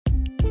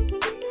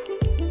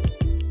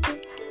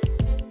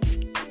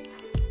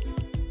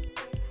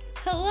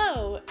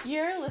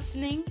You're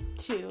listening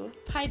to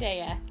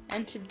Paideia,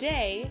 and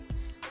today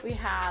we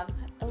have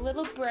a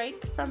little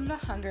break from the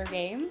Hunger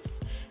Games,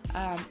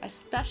 a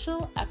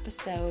special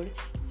episode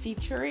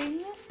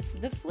featuring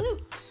the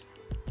flute.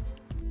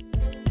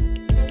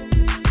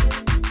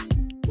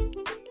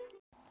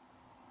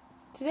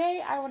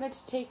 Today I wanted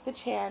to take the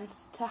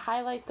chance to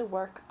highlight the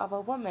work of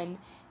a woman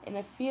in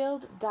a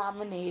field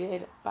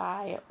dominated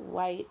by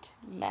white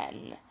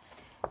men.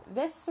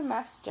 This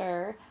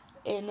semester,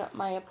 in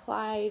my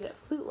applied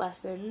flute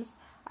lessons,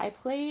 I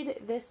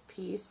played this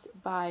piece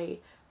by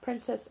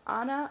Princess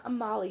Anna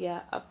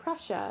Amalia of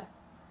Prussia.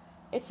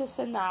 It's a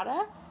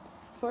sonata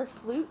for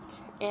flute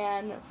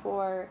and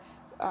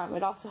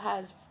it also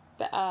has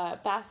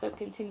basso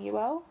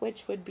continuo,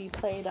 which would be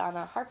played on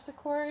a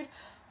harpsichord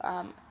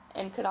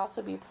and could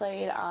also be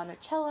played on a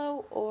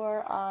cello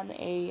or on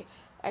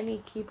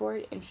any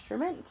keyboard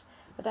instrument,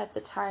 but at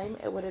the time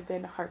it would have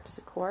been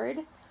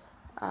harpsichord.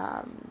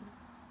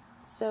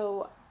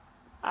 So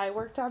I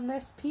worked on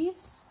this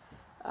piece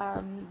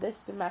this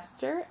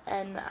semester,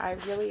 and I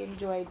really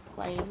enjoyed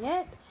playing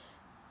it.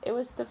 It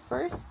was the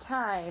first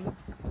time,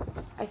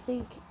 I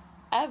think,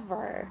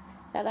 ever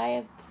that I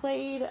have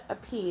played a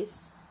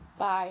piece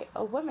by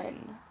a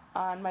woman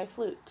on my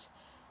flute.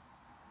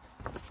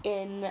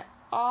 In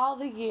all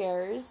the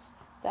years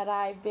that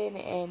I've been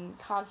in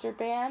concert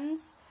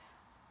bands,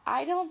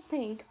 I don't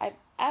think I've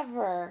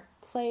ever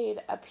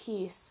played a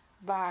piece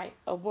by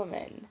a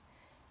woman.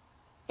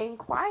 In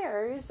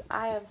choirs,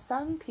 I have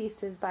sung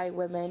pieces by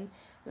women,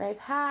 and I've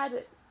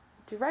had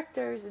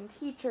directors and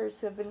teachers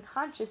who have been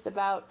conscious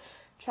about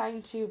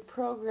trying to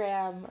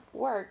program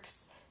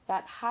works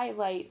that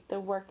highlight the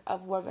work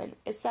of women,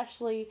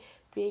 especially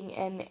being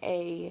in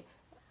a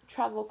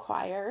treble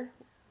choir,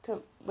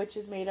 which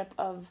is made up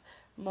of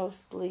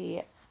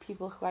mostly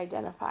people who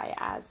identify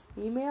as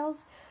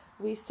females.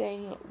 We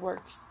sing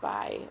works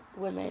by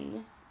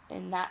women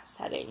in that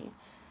setting,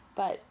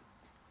 but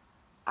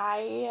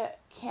I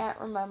can't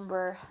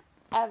remember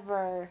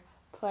ever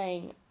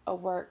playing a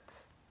work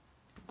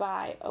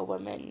by a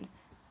woman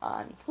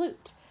on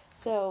flute.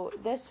 So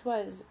this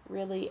was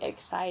really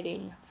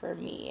exciting for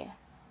me.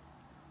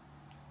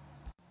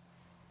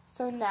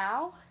 So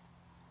now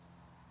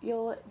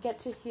you'll get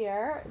to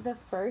hear the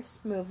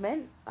first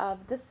movement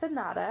of the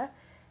sonata,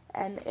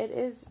 and it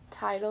is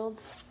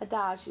titled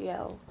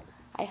Adagio.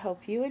 I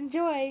hope you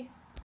enjoy.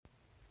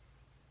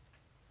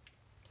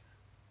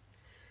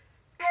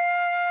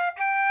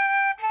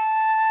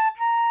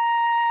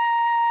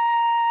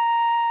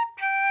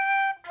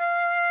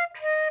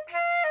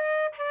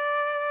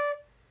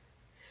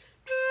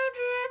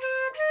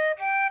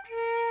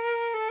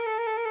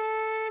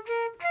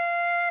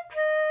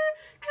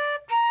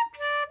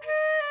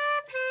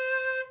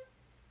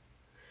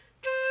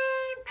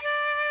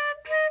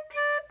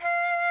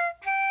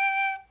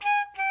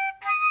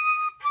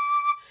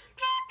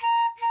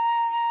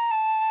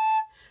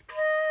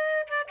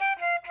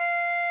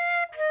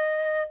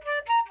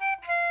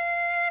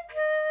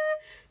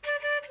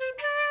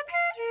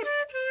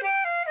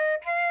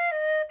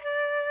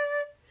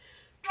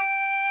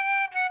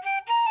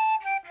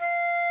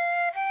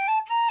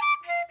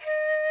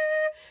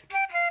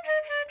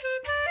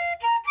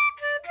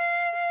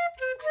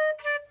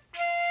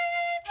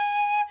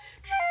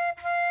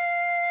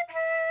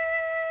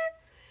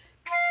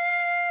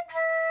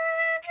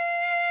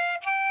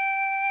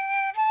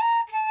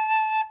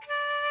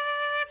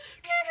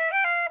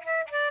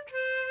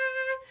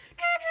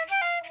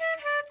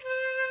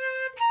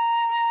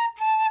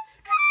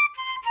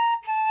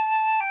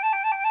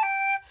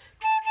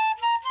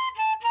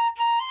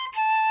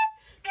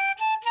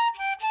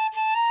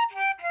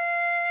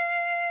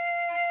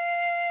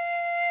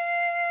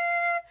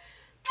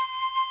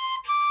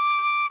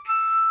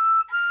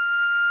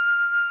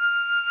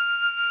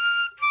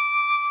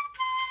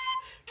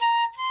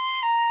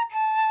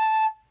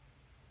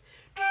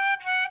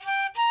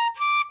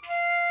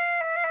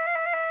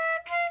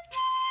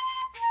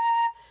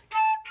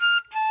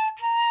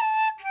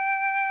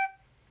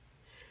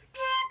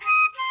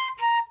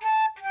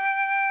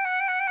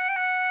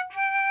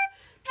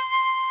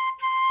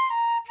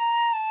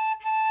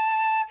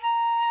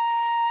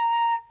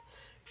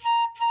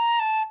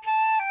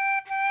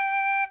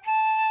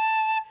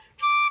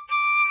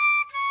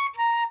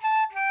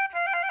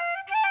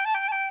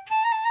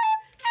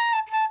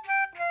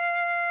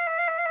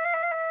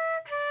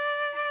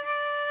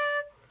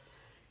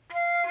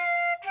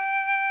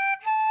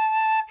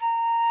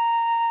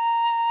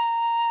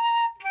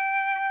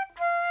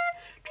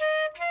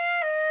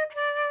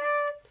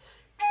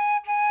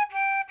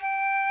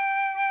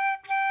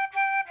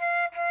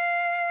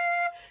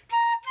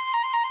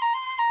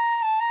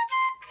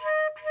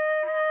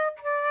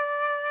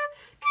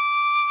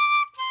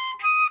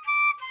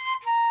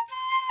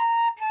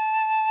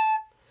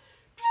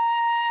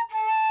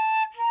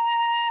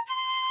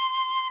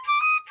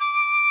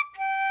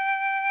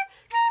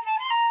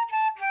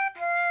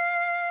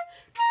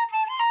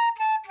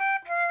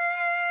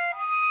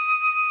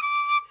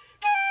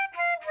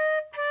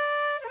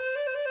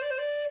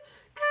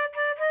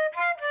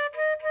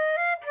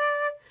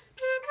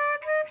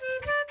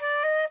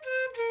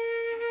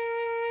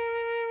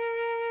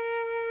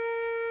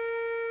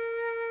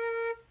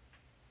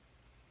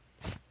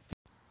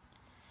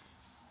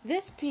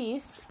 This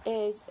piece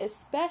is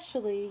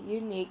especially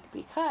unique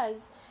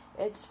because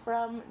it's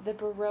from the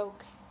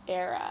Baroque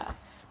era.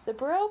 The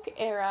Baroque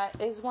era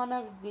is one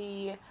of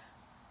the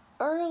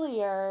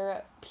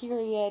earlier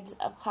periods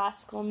of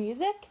classical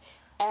music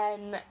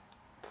and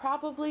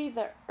probably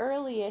the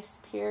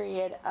earliest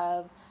period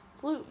of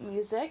flute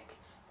music.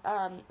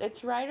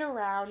 It's right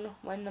around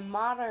when the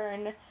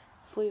modern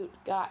flute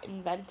got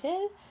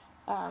invented.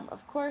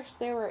 Of course,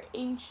 there were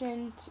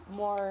ancient,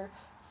 more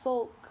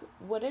folk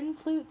wooden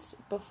flutes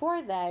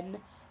before then,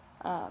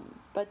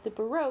 but the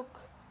Baroque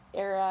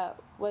era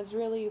was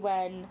really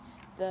when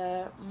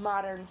the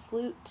modern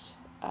flute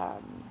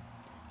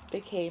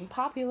became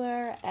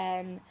popular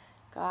and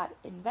got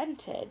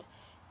invented.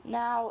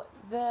 Now,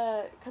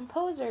 the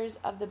composers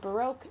of the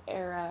Baroque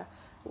era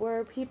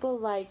were people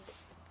like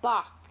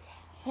Bach,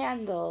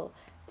 Handel,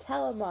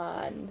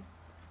 Telemann.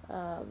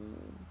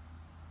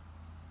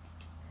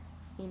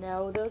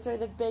 Those are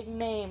the big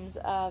names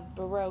of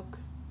Baroque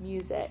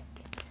music.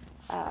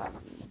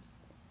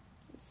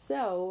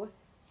 So,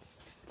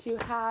 to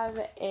have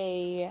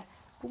a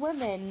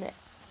woman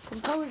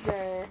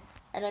composer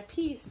and a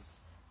piece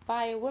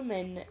by a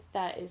woman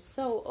that is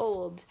so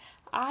old,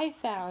 I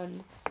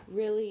found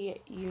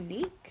really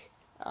unique,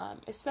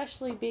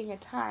 especially being a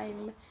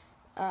time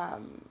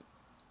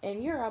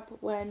in Europe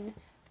when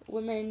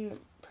women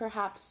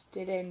perhaps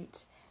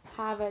didn't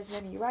have as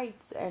many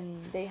rights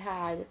and they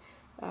had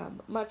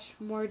much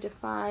more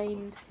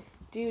defined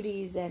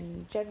duties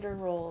and gender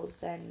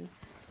roles, and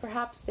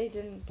perhaps they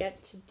didn't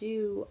get to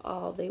do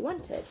all they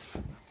wanted.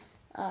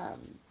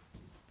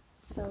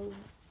 So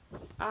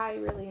I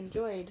really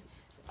enjoyed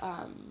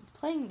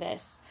playing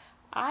this.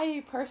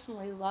 I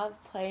personally love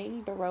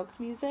playing Baroque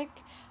music.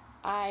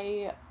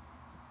 I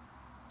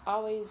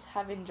always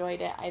have enjoyed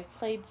it. I've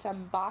played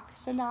some Bach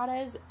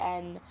sonatas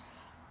and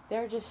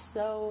they're just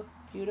so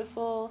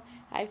beautiful.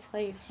 I've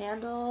played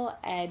Handel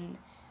and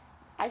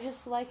I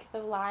just like the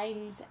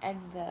lines and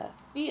the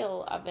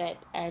feel of it,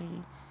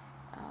 and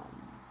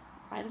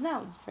I don't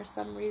know, for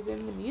some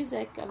reason the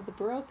music of the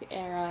Baroque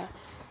era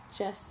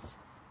just,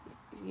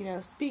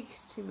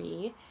 speaks to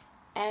me.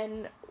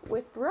 And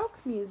with Baroque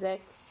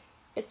music,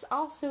 it's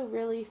also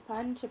really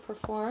fun to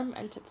perform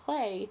and to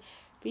play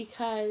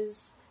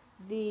because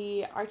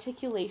the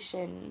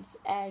articulations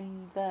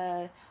and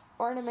the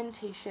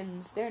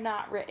ornamentations, they're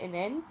not written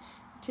in.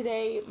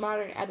 Today,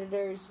 modern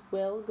editors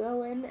will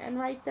go in and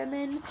write them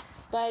in,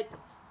 but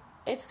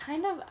it's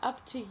kind of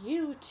up to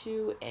you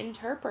to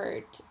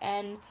interpret,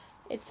 and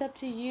it's up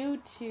to you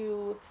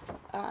to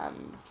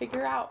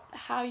figure out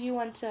how you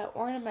want to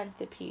ornament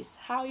the piece,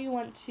 how you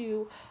want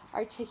to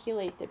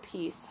articulate the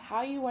piece,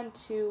 how you want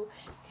to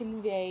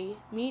convey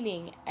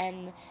meaning,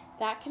 and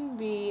that can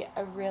be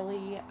a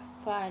really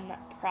fun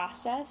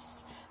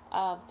process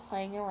of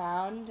playing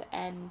around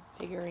and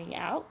figuring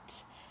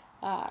out.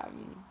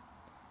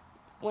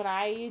 When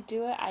I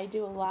do it, I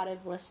do a lot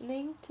of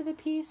listening to the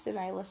piece, and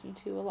I listen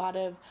to a lot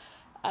of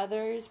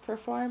others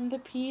perform the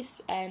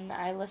piece, and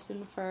I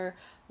listen for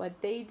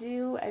what they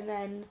do, and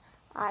then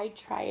I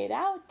try it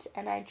out,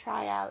 and I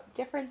try out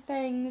different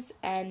things,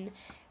 and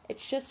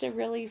it's just a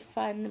really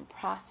fun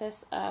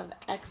process of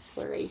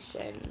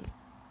exploration.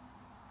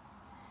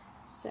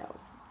 So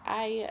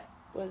I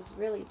was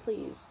really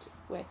pleased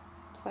with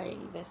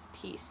playing this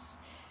piece.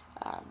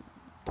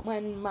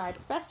 When my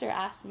professor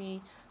asked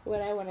me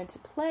what I wanted to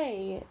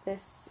play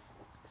this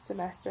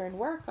semester and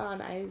work on,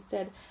 I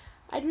said,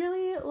 I'd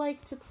really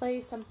like to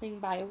play something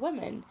by a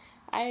woman.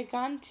 I had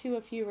gone to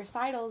a few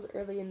recitals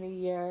early in the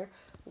year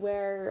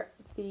where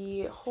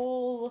the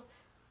whole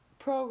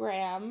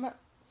program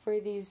for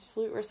these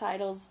flute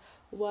recitals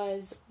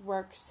was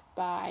works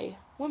by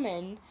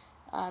women,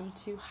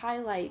 to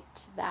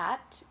highlight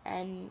that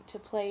and to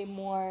play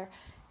more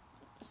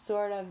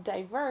sort of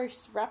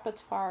diverse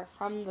repertoire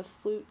from the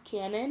flute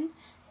canon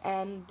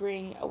and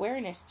bring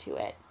awareness to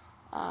it.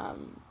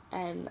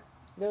 And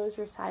those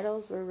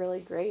recitals were really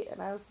great, and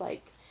I was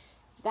like,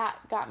 that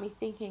got me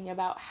thinking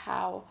about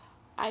how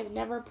I've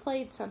never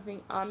played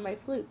something on my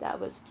flute that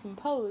was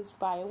composed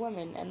by a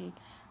woman, and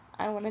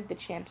I wanted the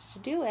chance to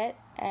do it.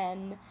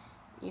 And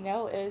it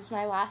was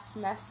my last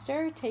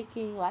semester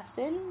taking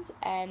lessons,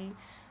 and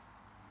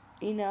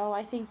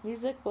I think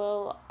music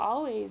will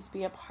always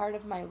be a part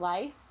of my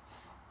life,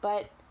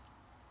 but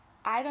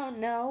I don't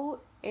know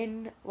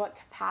in what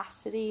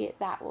capacity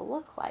that will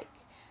look like.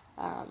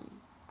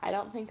 I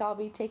don't think I'll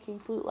be taking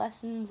flute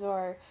lessons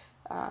or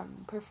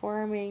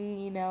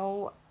performing,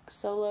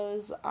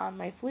 solos on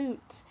my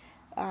flute.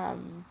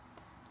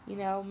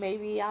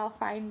 Maybe I'll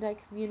find a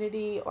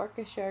community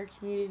orchestra or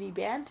community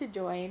band to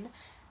join,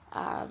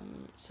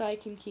 so I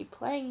can keep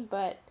playing.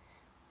 But,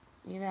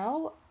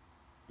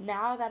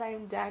 now that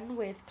I'm done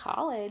with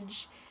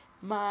college,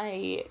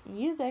 my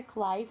music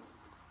life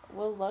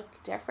will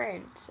look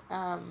different.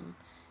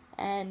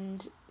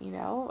 And,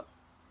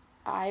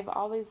 I've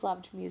always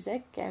loved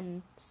music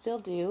and still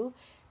do,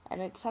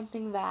 and it's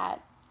something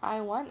that I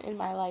want in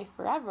my life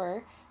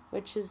forever,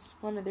 which is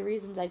one of the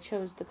reasons I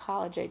chose the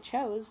college I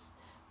chose.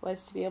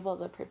 was to be able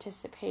to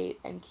participate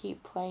and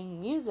keep playing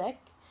music.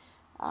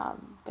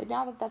 But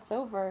now that that's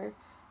over,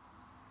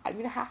 I'm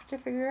going to have to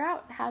figure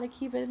out how to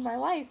keep it in my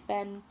life,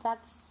 and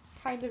that's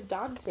kind of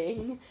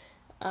daunting.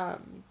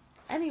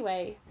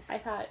 Anyway, I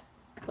thought,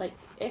 like,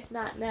 if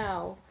not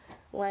now,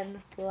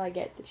 when will I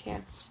get the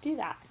chance to do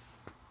that?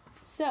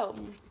 So,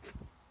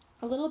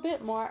 a little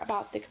bit more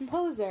about the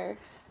composer,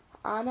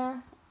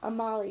 Anna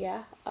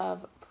Amalia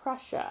of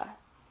Prussia.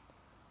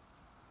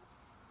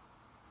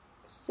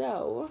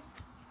 So,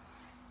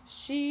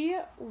 she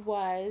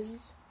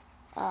was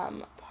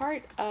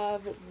part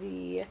of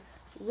the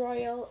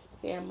royal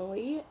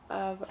family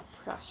of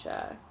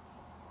Prussia,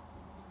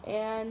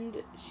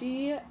 and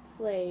she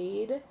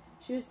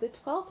was the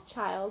 12th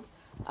child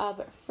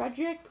of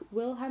Frederick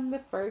Wilhelm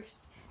I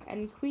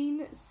and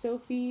Queen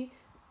Sophie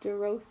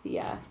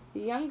Dorothea,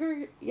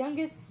 the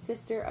youngest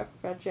sister of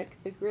Frederick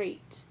the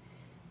Great,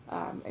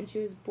 and she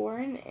was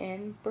born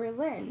in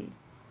Berlin.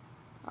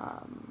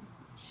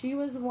 She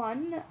was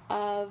one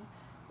of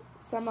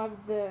some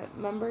of the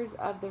members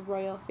of the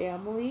royal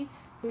family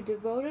who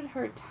devoted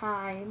her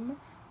time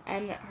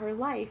and her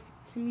life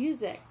to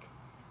music.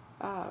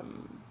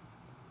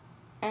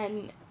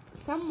 And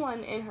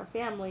someone in her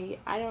family,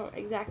 I don't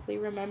exactly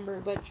remember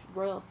which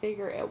royal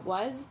figure it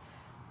was,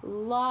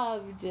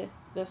 loved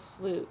the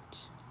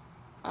flute.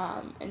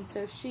 And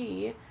so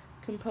she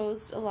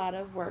composed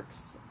some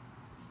works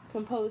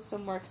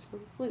for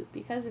the flute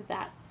because of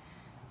that.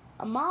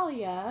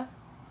 Amalia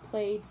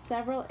played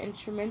several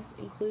instruments,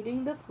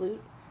 including the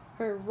flute,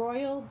 her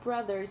royal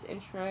brother's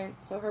instrument,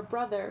 so her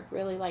brother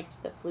really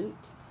liked the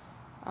flute.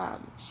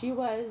 She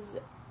was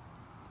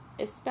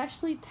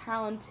especially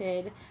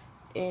talented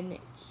in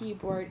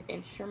keyboard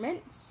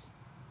instruments.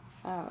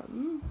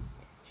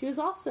 She was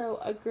also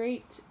a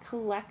great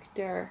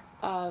collector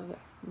of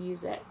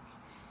music.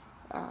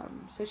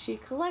 So she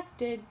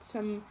collected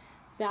some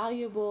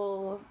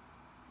valuable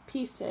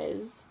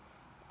pieces,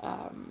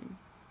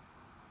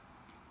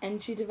 and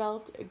she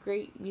developed a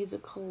great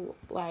musical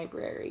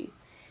library,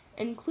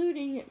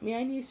 including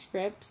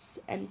manuscripts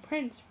and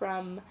prints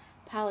from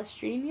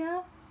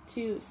Palestrina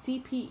to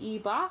C.P.E.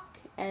 Bach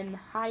and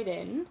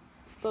Haydn,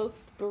 both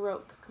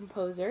Baroque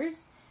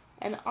composers,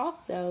 and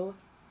also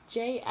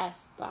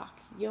J.S. Bach,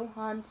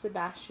 Johann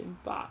Sebastian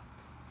Bach.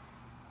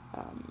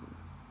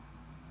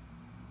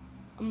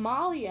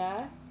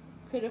 Amalia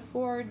could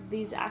afford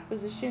these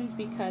acquisitions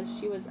because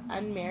she was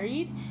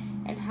unmarried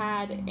and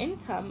had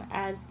income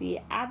as the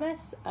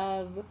Abbess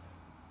of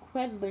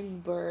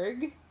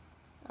Quedlinburg,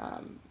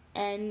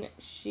 and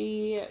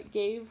she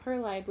gave her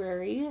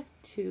library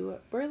to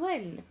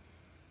Berlin.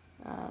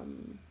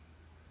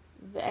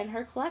 And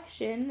her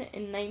collection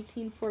in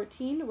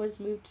 1914 was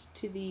moved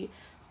to the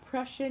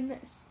Prussian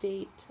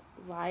State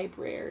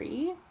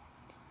Library.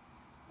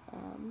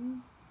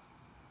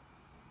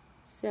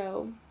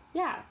 So,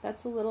 yeah,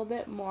 that's a little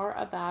bit more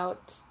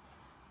about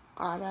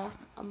Anna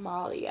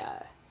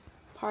Amalia,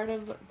 part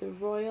of the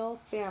royal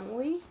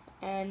family,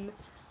 and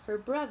her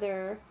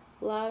brother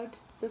loved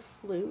the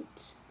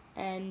flute,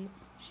 and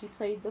she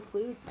played the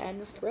flute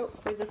and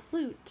wrote for the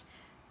flute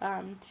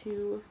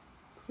to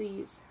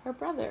please her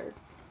brother.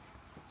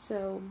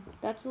 So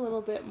that's a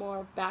little bit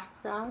more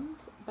background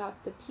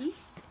about the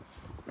piece.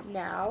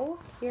 Now,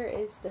 here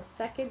is the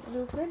second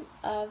movement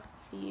of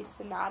the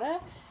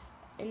sonata,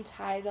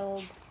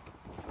 entitled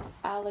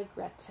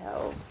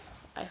Allegretto.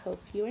 I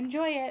hope you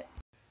enjoy it.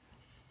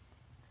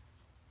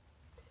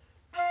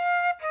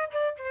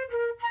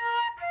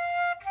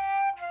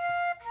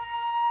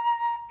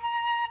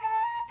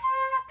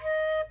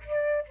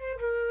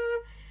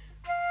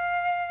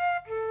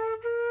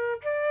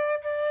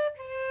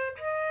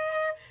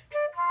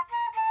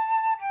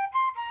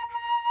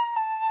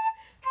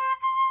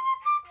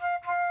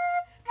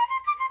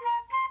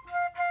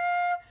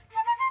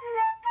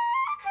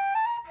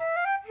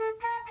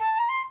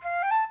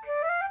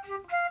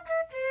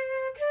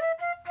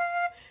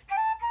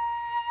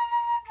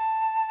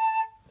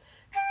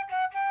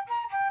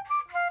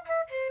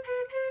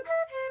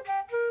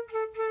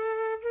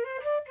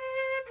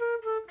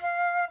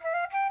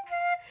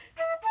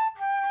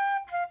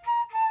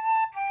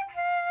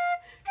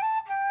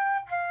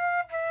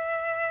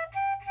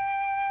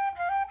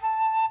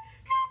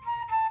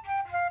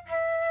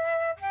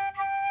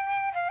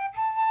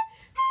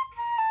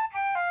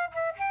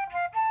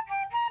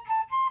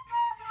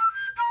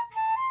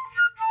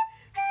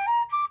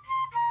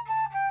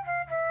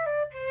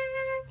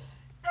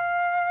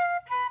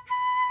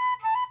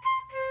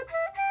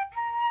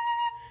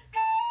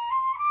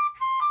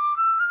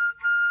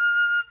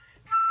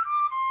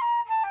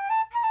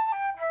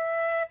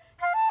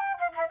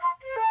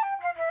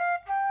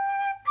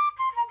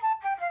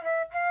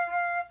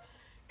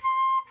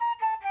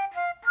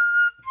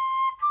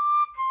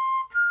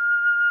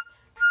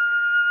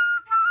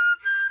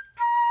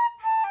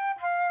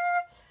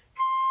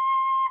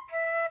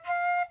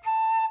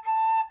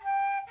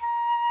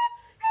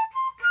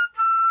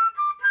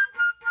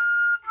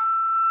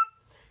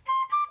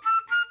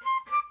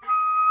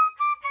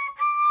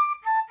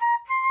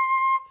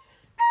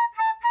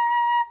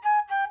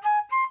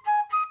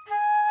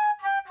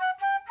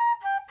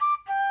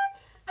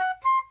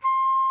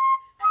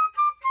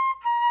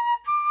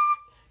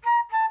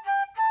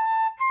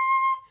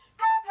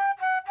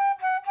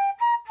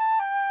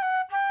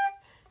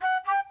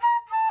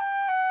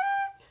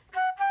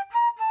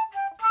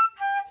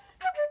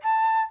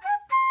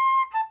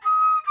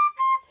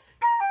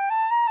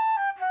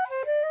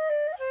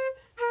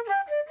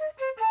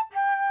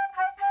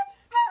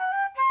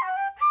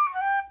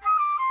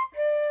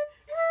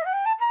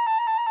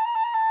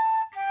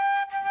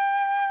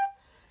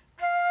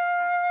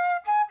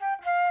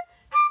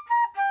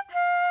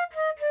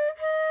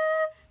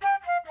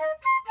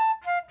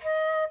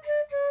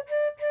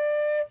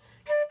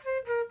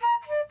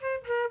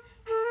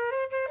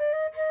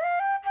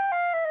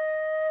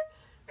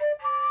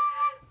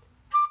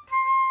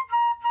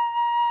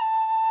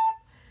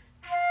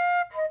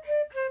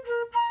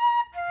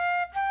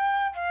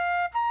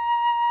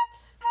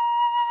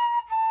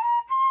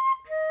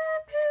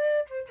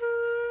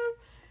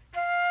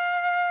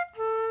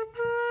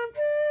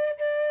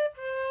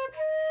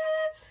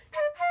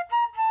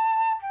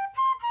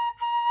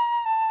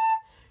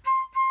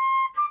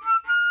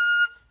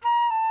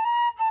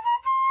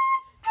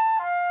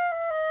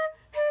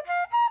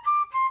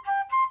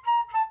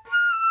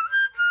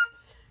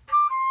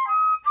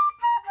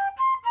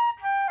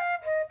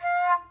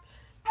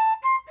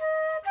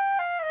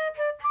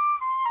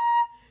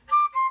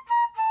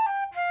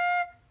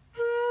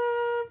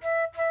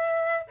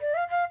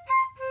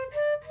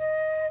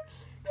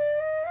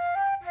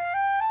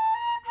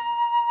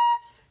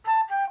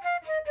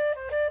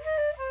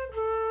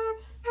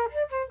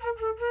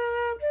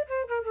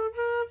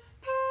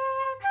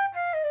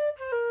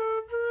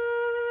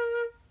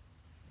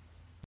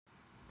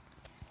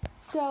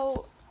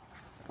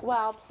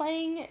 while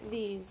playing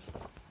these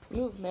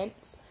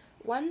movements,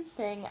 one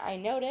thing I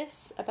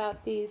notice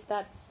about these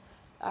that's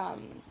a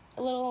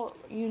little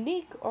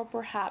unique or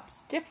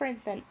perhaps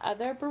different than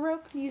other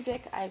Baroque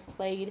music I've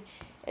played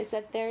is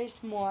that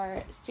there's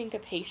more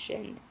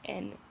syncopation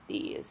in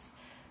these.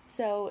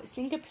 So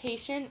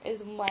syncopation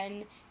is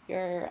when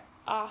you're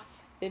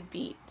off the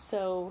beat.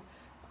 So,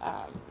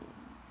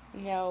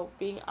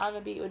 being on the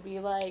beat would be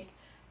like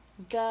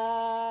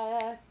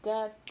da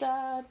da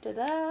da da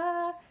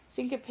da.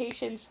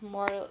 Syncopation's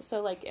more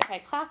so like if I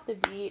clap the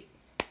beat,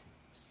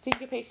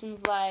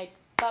 syncopation's like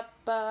ba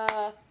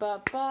ba ba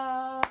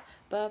ba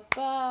ba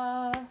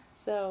ba.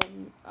 So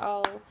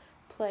I'll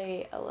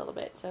play a little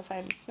bit. So if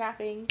I'm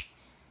snapping,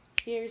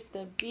 here's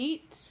the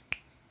beat,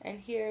 and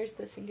here's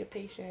the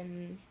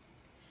syncopation.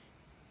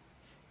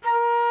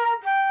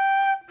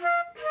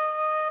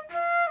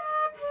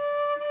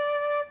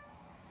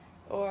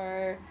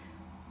 Or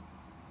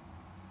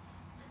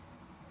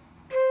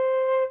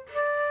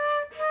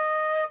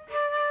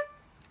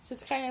so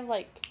it's kind of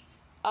like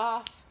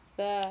off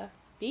the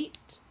beat.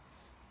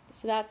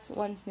 So that's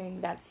one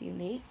thing that's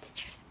unique.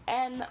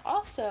 And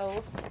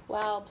also,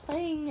 while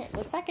playing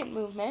the second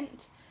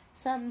movement,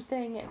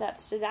 something that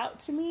stood out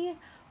to me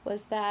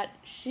was that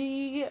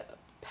she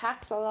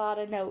packs a lot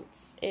of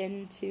notes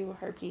into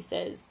her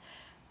pieces.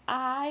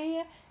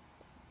 I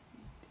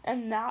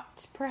am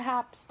not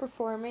perhaps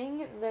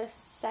performing this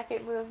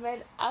second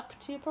movement up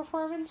to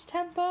performance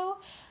tempo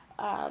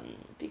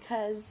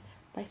because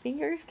my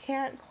fingers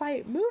can't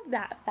quite move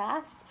that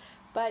fast.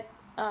 But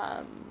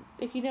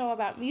if you know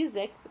about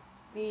music,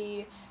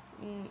 the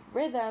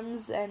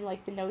rhythms and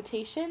like the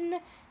notation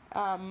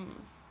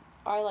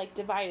are like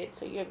divided.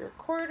 So you have your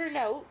quarter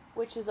note,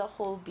 which is a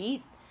whole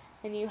beat,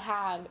 and you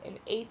have an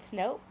eighth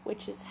note,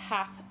 which is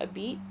half a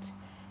beat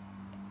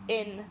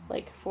in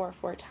like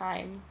 4/4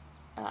 time.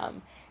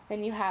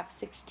 Then you have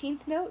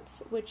 16th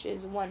notes, which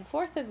is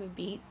 1/4 of a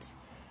beat.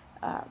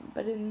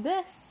 But in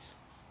this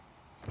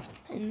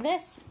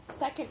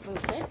second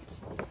movement,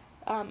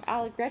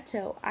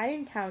 Allegretto, I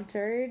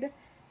encountered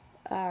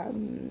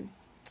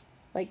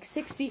like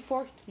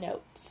 64th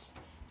notes.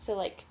 So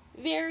like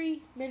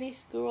very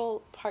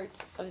minuscule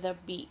parts of the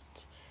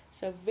beat.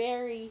 So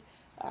very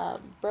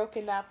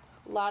broken up,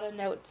 a lot of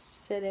notes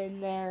fit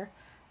in there.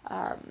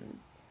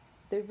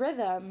 The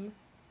rhythm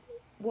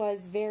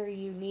was very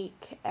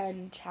unique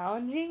and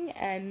challenging,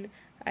 and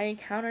I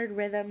encountered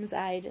rhythms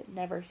I'd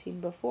never seen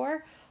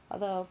before,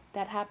 although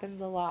that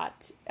happens a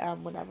lot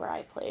whenever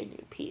I play a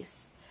new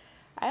piece.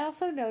 I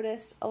also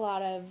noticed a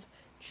lot of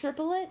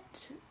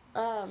triplet,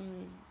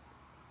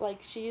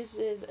 like she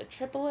uses a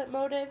triplet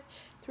motive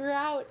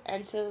throughout,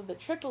 and so the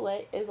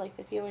triplet is like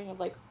the feeling of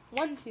like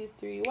 1 2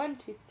 3 1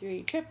 2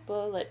 3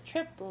 triplet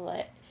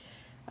triplet.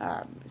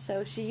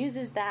 So she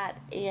uses that,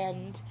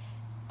 and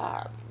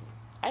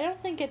I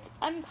don't think it's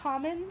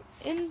uncommon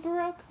in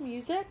Baroque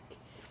music,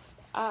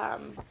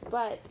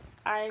 but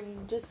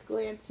I'm just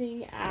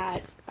glancing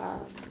at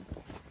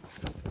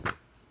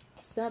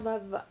some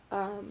of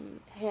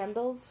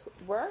Handel's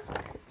work.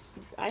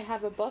 I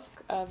have a book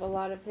of a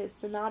lot of his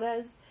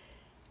sonatas.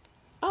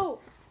 Oh,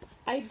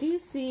 I do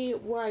see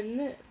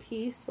one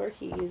piece where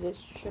he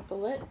uses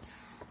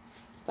triplets,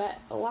 but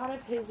a lot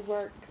of his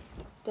work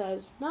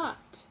does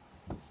not.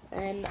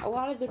 And a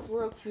lot of the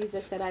Baroque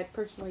music that I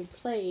personally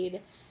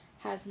played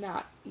has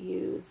not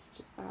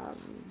used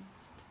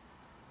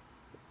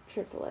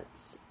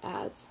triplets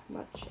as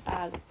much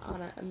as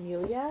Anna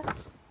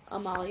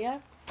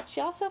Amalia. She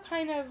also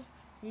kind of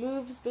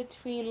moves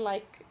between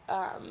like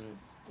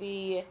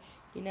the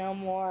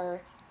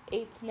more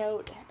eighth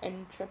note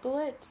and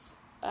triplets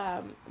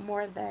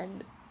more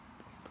than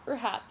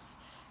perhaps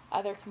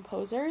other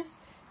composers,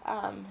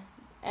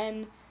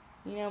 and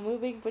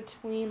moving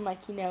between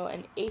like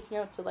an eighth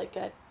note to like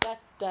a da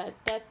da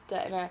da da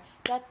and a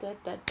da da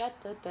da da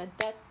da da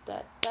da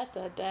da da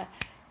da da.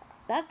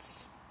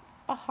 That's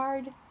a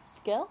hard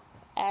skill,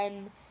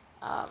 and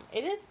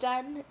it is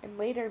done in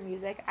later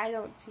music. I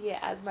don't see it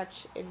as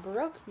much in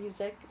Baroque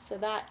music, so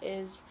that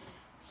is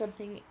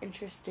something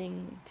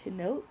interesting to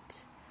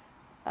note.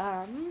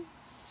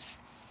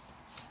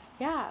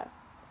 Yeah,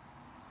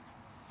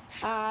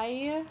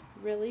 I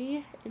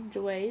really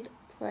enjoyed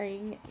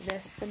playing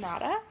this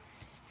sonata.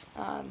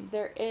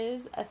 There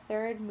is a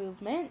third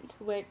movement,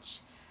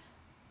 which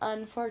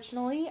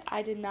unfortunately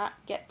I did not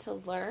get to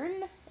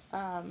learn.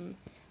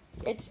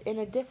 It's in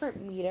a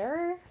different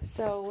meter.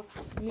 So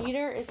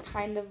meter is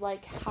kind of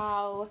like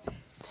how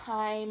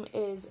time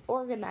is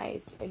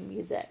organized in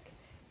music.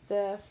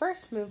 The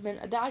first movement,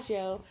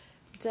 Adagio,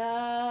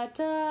 da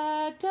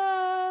da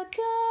da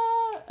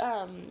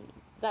da,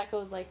 that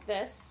goes like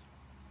this.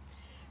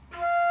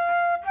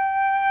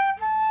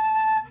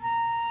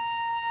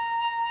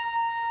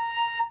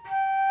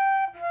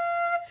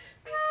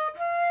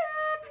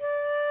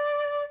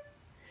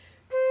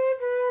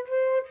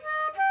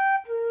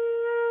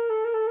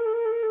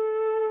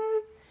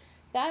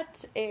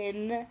 That's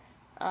in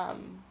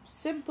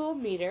simple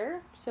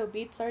meter, so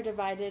beats are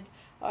divided.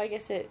 Oh, I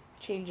guess it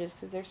changes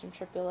because there's some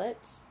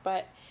triplets,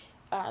 but